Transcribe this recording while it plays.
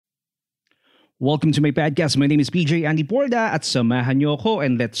Welcome to my podcast. My name is PJ Andy Porda at samahan niyo ako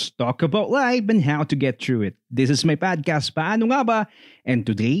and let's talk about life and how to get through it. This is my podcast, Paano Nga Ba? And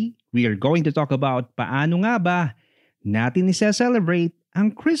today, we are going to talk about paano nga ba natin isa-celebrate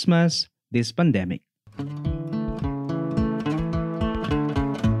ang Christmas this pandemic.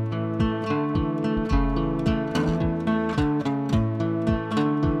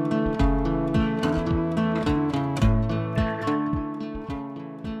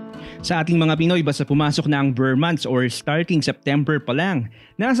 Sa ating mga Pinoy, basta pumasok na ang Burr months or starting September pa lang,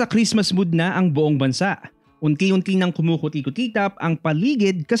 nasa Christmas mood na ang buong bansa. Unti-unti nang kumukuti-kutitap ang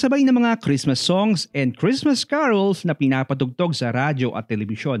paligid kasabay ng mga Christmas songs and Christmas carols na pinapatugtog sa radyo at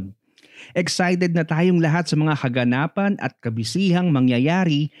telebisyon. Excited na tayong lahat sa mga kaganapan at kabisihang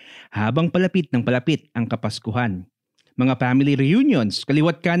mangyayari habang palapit ng palapit ang Kapaskuhan. Mga family reunions,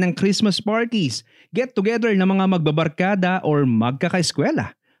 kaliwat ka ng Christmas parties, get-together ng mga magbabarkada or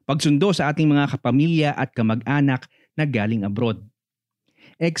magkakaeskwela. Pagsundo sa ating mga kapamilya at kamag-anak na galing abroad.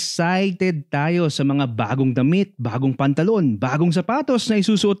 Excited tayo sa mga bagong damit, bagong pantalon, bagong sapatos na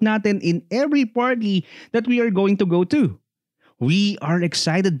isusuot natin in every party that we are going to go to. We are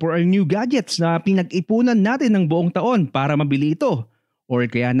excited for our new gadgets na pinag-ipunan natin ng buong taon para mabili ito. Or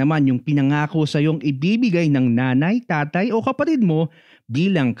kaya naman yung pinangako sa iyong ibibigay ng nanay, tatay o kapatid mo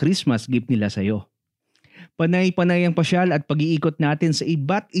bilang Christmas gift nila sa iyo. Panay-panay ang pasyal at pag-iikot natin sa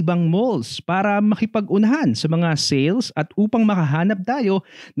iba't ibang malls para makipag-unahan sa mga sales at upang makahanap tayo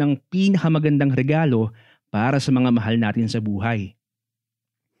ng pinakamagandang regalo para sa mga mahal natin sa buhay.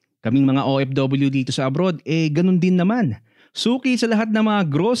 Kaming mga OFW dito sa abroad, ganun din naman. Suki sa lahat ng mga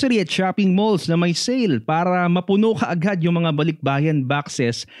grocery at shopping malls na may sale para mapuno kaagad yung mga balikbayan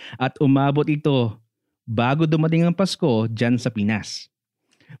boxes at umabot ito bago dumating ang Pasko dyan sa Pinas.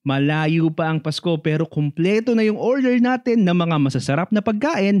 Malayo pa ang Pasko pero kumpleto na yung order natin ng mga masasarap na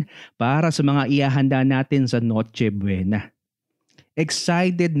pagkain para sa mga ihahanda natin sa Noche Buena.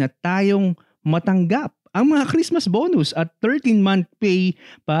 Excited na tayong matanggap ang mga Christmas bonus at 13-month pay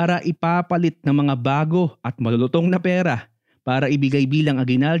para ipapalit ng mga bago at malulutong na pera para ibigay bilang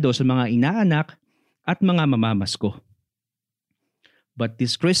aginaldo sa mga inaanak at mga mamamasko. But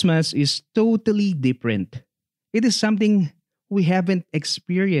this Christmas is totally different. It is something we haven't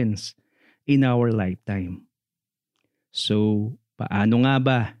experienced in our lifetime. So, paano nga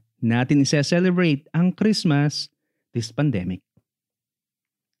ba natin isa-celebrate ang Christmas this pandemic?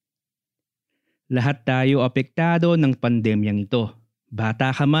 Lahat tayo apektado ng pandemyang ito.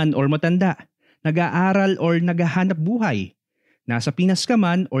 Bata ka man or matanda, nag-aaral or naghahanap buhay, nasa Pinas ka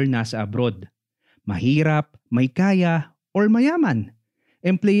man or nasa abroad, mahirap, may kaya or mayaman,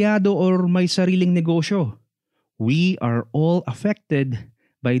 empleyado or may sariling negosyo. We are all affected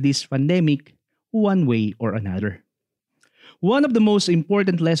by this pandemic one way or another. One of the most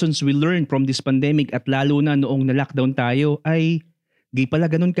important lessons we learned from this pandemic at lalo na noong na-lockdown tayo ay di pala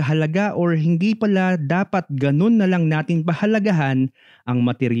ganun kahalaga or hindi pala dapat ganun na lang natin pahalagahan ang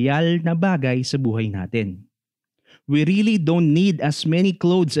material na bagay sa buhay natin. We really don't need as many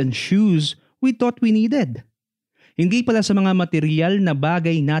clothes and shoes we thought we needed. Hindi pala sa mga material na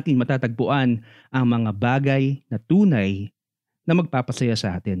bagay natin matatagpuan ang mga bagay na tunay na magpapasaya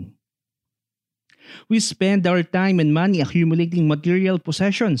sa atin. We spend our time and money accumulating material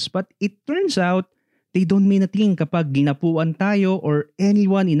possessions but it turns out they don't mean a thing kapag ginapuan tayo or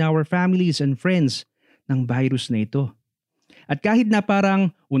anyone in our families and friends ng virus na ito. At kahit na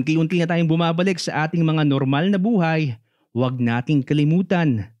parang unti-unti na tayong bumabalik sa ating mga normal na buhay, huwag nating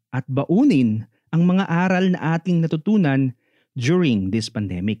kalimutan at baunin ang mga aral na ating natutunan during this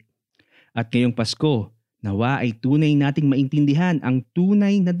pandemic. At ngayong Pasko, nawa ay tunay nating maintindihan ang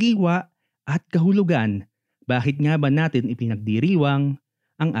tunay na diwa at kahulugan bakit nga ba natin ipinagdiriwang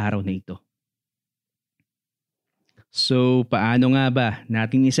ang araw na ito. So, paano nga ba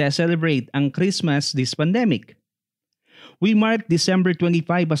natin isa-celebrate ang Christmas this pandemic? We mark December 25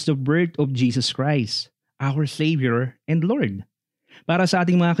 as the birth of Jesus Christ, our Savior and Lord. Para sa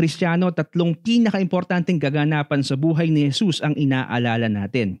ating mga Kristiyano, tatlong pinaka-importanteng kaganapan sa buhay ni Jesus ang inaalala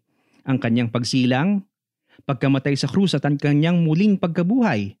natin. Ang kanyang pagsilang, pagkamatay sa krus at ang kanyang muling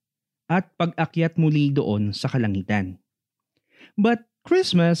pagkabuhay, at pag-akyat muli doon sa kalangitan. But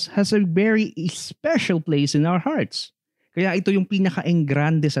Christmas has a very special place in our hearts. Kaya ito yung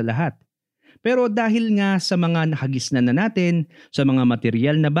pinaka-engrande sa lahat. Pero dahil nga sa mga nakagisnan na natin, sa mga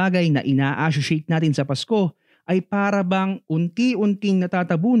material na bagay na ina-associate natin sa Pasko, ay para bang unti-unting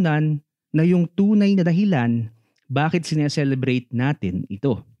natatabunan na yung tunay na dahilan bakit sineselebrate natin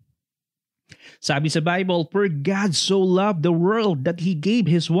ito. Sabi sa Bible, "For God so loved the world that He gave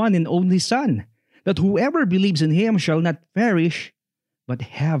His one and only Son, that whoever believes in Him shall not perish,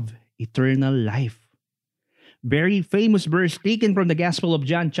 but have eternal life. Very famous verse taken from the Gospel of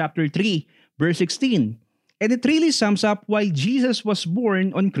John chapter 3, verse 16. And it really sums up why Jesus was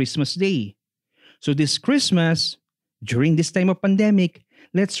born on Christmas Day. So this Christmas, during this time of pandemic,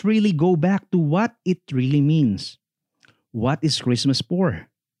 let's really go back to what it really means. What is Christmas for?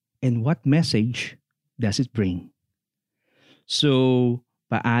 And what message does it bring? So,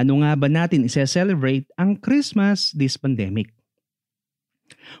 paano nga ba natin isa-celebrate ang Christmas this pandemic?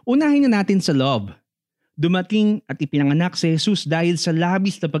 Unahin na natin sa love. Dumating at ipinanganak si Jesus dahil sa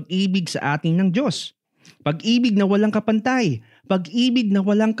labis na pag-ibig sa atin ng Diyos. Pag-ibig na walang kapantay, pag-ibig na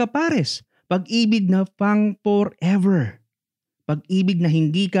walang kapares, pag-ibig na pang forever. Pag-ibig na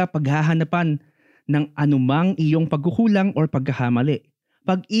hindi ka paghahanapan ng anumang iyong pagkukulang or pagkakamali.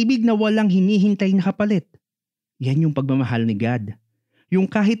 Pag-ibig na walang hinihintay na kapalit. Yan yung pagmamahal ni God. Yung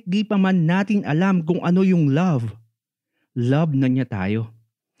kahit di pa man natin alam kung ano yung love. Love na niya tayo.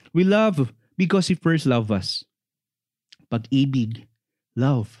 We love because He first loved us. Pag-ibig,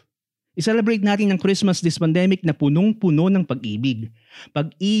 love. I-celebrate natin ang Christmas this pandemic na punong-puno ng pag-ibig.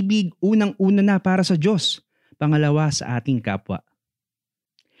 Pag-ibig unang-una na para sa Diyos, pangalawa sa ating kapwa.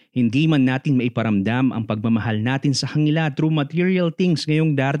 Hindi man natin maiparamdam ang pagmamahal natin sa kanila through material things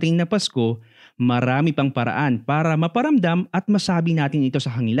ngayong darating na Pasko, marami pang paraan para maparamdam at masabi natin ito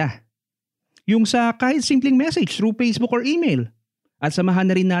sa kanila. Yung sa kahit simpleng message through Facebook or email. At samahan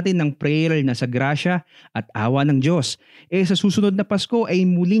na rin natin ng prayer na sa grasya at awa ng Diyos. Sa susunod na Pasko ay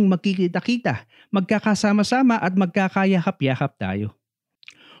muling magkikita-kita, magkakasama-sama at magkakayakap-yakap tayo.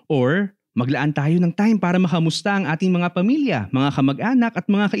 Or maglaan tayo ng time para makamusta ang ating mga pamilya, mga kamag-anak at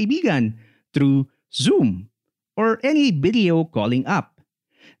mga kaibigan through Zoom or any video calling app.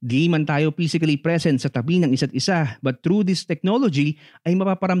 Di man tayo physically present sa tabi ng isa't isa, but through this technology ay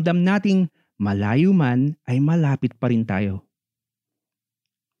mapaparamdam nating malayo man ay malapit pa rin tayo.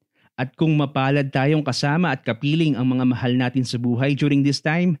 At kung mapalad tayong kasama at kapiling ang mga mahal natin sa buhay during this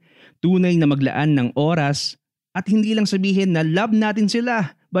time, tunay na maglaan ng oras at hindi lang sabihin na love natin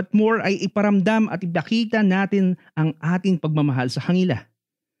sila, but more ay iparamdam at ipakita natin ang ating pagmamahal sa kanila.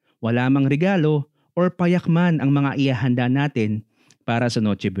 Wala mang regalo or payakman ang mga ihahanda natin para sa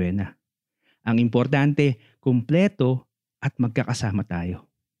Noche Buena. Ang importante, kumpleto at magkakasama tayo.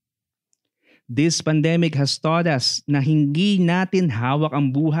 This pandemic has taught us na hindi natin hawak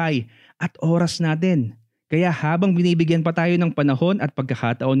ang buhay at oras natin. Kaya habang binibigyan pa tayo ng panahon at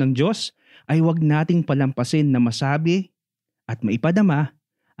pagkakataon ng Diyos, ay huwag nating palampasin na masabi at maipadama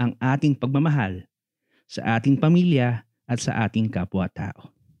ang ating pagmamahal sa ating pamilya at sa ating kapwa-tao.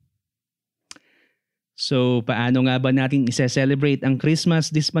 So, paano nga ba natin isa-celebrate ang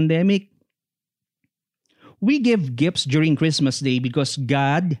Christmas this pandemic? We give gifts during Christmas Day because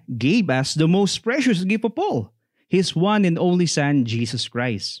God gave us the most precious gift of all, His one and only Son, Jesus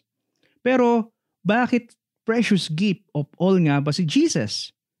Christ. Pero bakit precious gift of all nga ba si Jesus?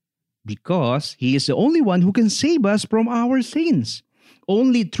 Because He is the only one who can save us from our sins.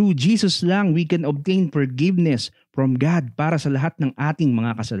 Only through Jesus lang we can obtain forgiveness from God para sa lahat ng ating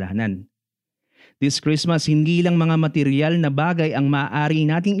mga kasalanan. This Christmas, hindi lang mga material na bagay ang maaari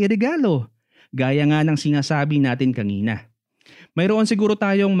nating iregalo. Gaya nga ng sinasabi natin kanina. Mayroon siguro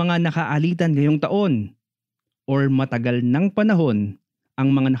tayong mga nakaalitan ngayong taon or matagal ng panahon ang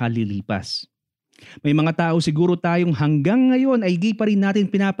mga nakalilipas. May mga tao siguro tayong hanggang ngayon ay di pa rin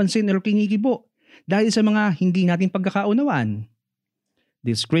natin pinapansin o kinikibo dahil sa mga hindi natin pagkakaunawaan.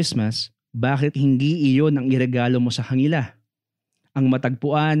 This Christmas, bakit hindi iyon ang iregalo mo sa kanila? Ang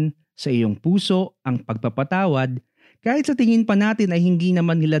matagpuan sa iyong puso ang pagpapatawad kahit sa tingin pa natin ay hindi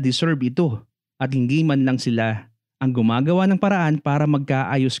naman nila deserve ito. At hindi man lang sila ang gumagawa ng paraan para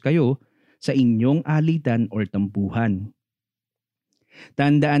magkaayos kayo sa inyong alitan or tampuhan.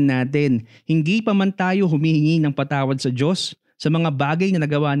 Tandaan natin, hindi pa man tayo humihingi ng patawad sa Diyos sa mga bagay na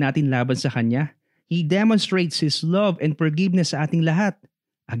nagawa natin laban sa Kanya. He demonstrates His love and forgiveness sa ating lahat.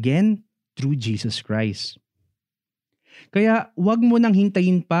 Again, through Jesus Christ. Kaya huwag mo nang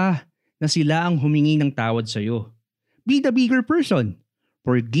hintayin pa na sila ang humingi ng tawad sa iyo. Be the bigger person.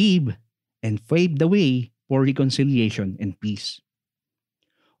 Forgive and pave the way for reconciliation and peace.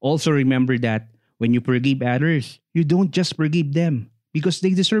 Also remember that when you forgive others, you don't just forgive them because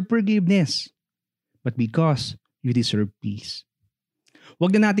they deserve forgiveness, but because you deserve peace.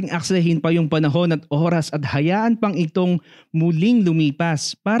 Huwag na nating aksahin pa yung panahon at oras at hayaan pang itong muling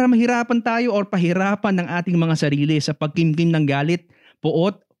lumipas para mahirapan tayo or pahirapan ng ating mga sarili sa pagkimkim ng galit,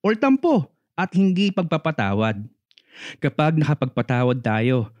 puot, or tampo at hindi pagpapatawad. Kapag nakapagpatawad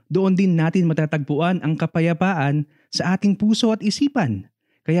tayo, doon din natin matatagpuan ang kapayapaan sa ating puso at isipan.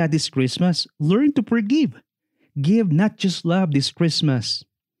 Kaya this Christmas, learn to forgive. Give not just love this Christmas.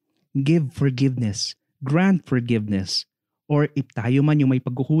 give forgiveness, grant forgiveness, or if tayo man yung may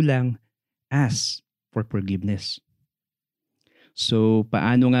pagkukulang, ask for forgiveness. So,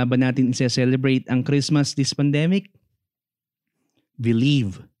 paano nga ba natin i-celebrate ang Christmas this pandemic?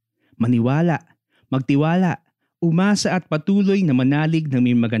 Believe, maniwala, magtiwala, umasa at patuloy na manalig na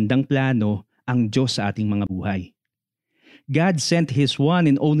may magandang plano ang Diyos sa ating mga buhay. God sent His one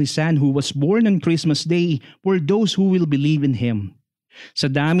and only Son who was born on Christmas Day for those who will believe in Him.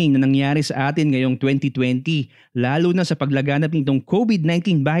 Sa dami na nangyari sa atin ngayong 2020, lalo na sa paglaganap nitong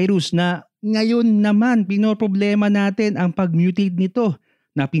COVID-19 virus na ngayon naman pinoproblema natin ang pag-mutate nito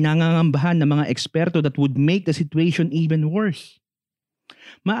na pinangangambahan ng mga eksperto that would make the situation even worse.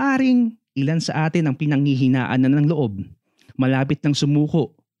 Maaring ilan sa atin ang pinanghihinaan na ng loob, malapit ng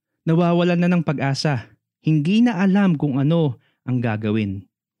sumuko, nawawalan na ng pag-asa, hindi na alam kung ano ang gagawin.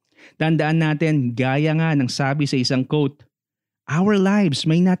 Tandaan natin, gaya nga ng sabi sa isang quote, our lives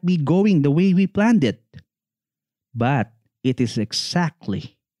may not be going the way we planned it, but it is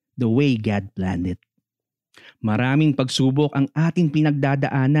exactly the way God planned it. Maraming pagsubok ang ating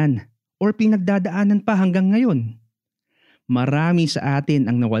pinagdadaanan or pinagdadaanan pa hanggang ngayon. Marami sa atin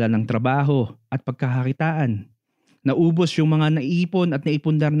ang nawalan ng trabaho at pagkakakitaan. Naubos yung mga naipon at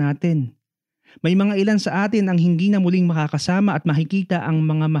naipundar natin. May mga ilan sa atin ang hindi na muling makakasama at makikita ang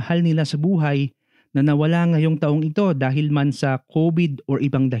mga mahal nila sa buhay na nawala ngayong taong ito dahil man sa COVID or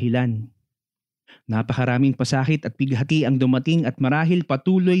ibang dahilan. Napakaraming pasakit at bighati ang dumating at marahil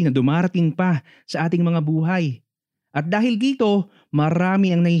patuloy na dumarating pa sa ating mga buhay. At dahil dito,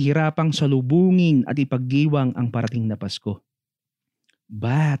 marami ang nahihirapang salubungin at ipagdiwang ang parating na Pasko.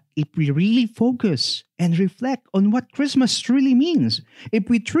 But if we really focus and reflect on what Christmas truly means, if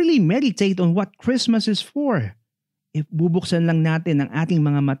we truly meditate on what Christmas is for, if bubuksan lang natin ang ating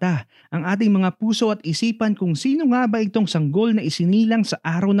mga mata, ang ating mga puso at isipan kung sino nga ba itong sanggol na isinilang sa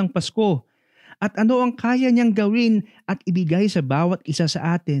araw ng Pasko, at ano ang kaya niyang gawin at ibigay sa bawat isa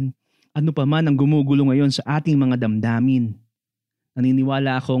sa atin, ano pa man ang gumugulo ngayon sa ating mga damdamin.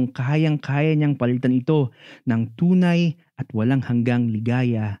 Naniniwala akong kayang-kaya niyang palitan ito ng tunay at walang hanggang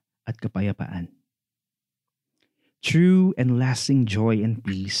ligaya at kapayapaan. True and lasting joy and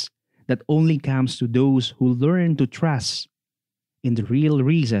peace that only comes to those who learn to trust in the real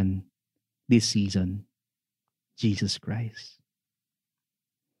reason this season, Jesus Christ.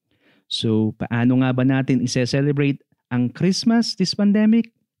 So, paano nga ba natin i-celebrate ang Christmas this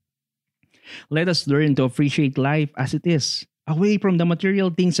pandemic? Let us learn to appreciate life as it is, away from the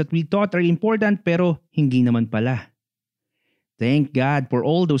material things that we thought are important pero hindi naman pala. Thank God for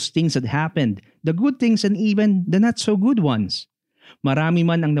all those things that happened, the good things and even the not so good ones. Marami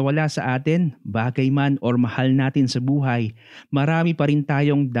man ang nawala sa atin, bagay man or mahal natin sa buhay, marami pa rin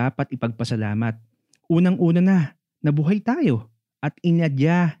tayong dapat ipagpasalamat. Unang-una na, nabuhay tayo at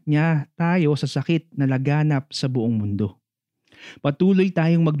inadya niya tayo sa sakit na laganap sa buong mundo. Patuloy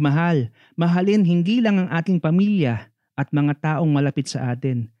tayong magmahal, mahalin hindi lang ang ating pamilya at mga taong malapit sa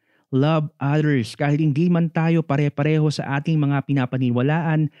atin. Love others kahit hindi man tayo pare-pareho sa ating mga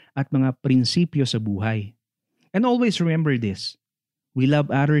pinapaniwalaan at mga prinsipyo sa buhay. And always remember this, we love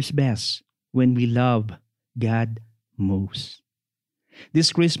others best when we love God most.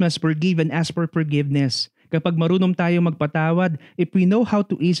 This Christmas, forgive and ask for forgiveness. Kapag marunong tayong magpatawad, if we know how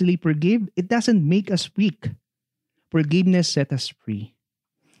to easily forgive, it doesn't make us weak. Forgiveness set us free.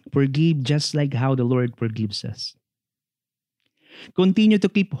 Forgive just like how the Lord forgives us. Continue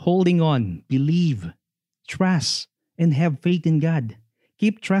to keep holding on, believe, trust, and have faith in God.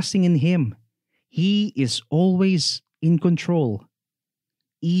 Keep trusting in Him. He is always in control,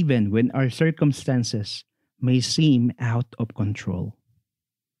 even when our circumstances may seem out of control.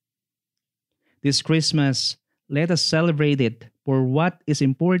 This Christmas, let us celebrate it for what is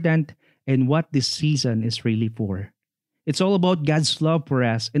important and what this season is really for. It's all about God's love for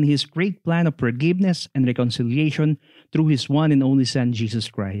us and His great plan of forgiveness and reconciliation through His one and only Son, Jesus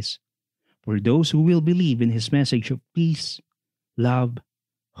Christ. For those who will believe in His message of peace, love,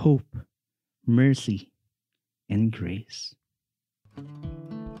 hope, mercy, and grace.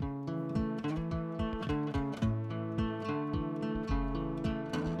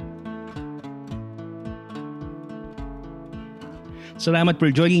 Salamat for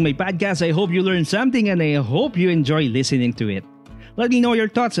joining my podcast. I hope you learned something and I hope you enjoy listening to it. Let me know your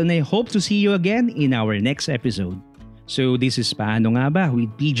thoughts and I hope to see you again in our next episode. So this is Paano Nga Ba with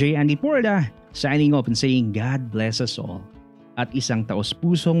PJ Andy Porda, signing off and saying God bless us all. At isang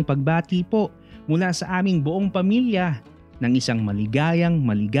taos-pusong pagbati po mula sa aming buong pamilya ng isang maligayang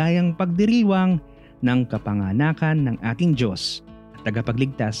pagdiriwang ng kapanganakan ng ating Diyos at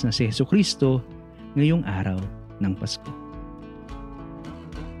tagapagligtas na si Jesucristo ngayong araw ng Pasko.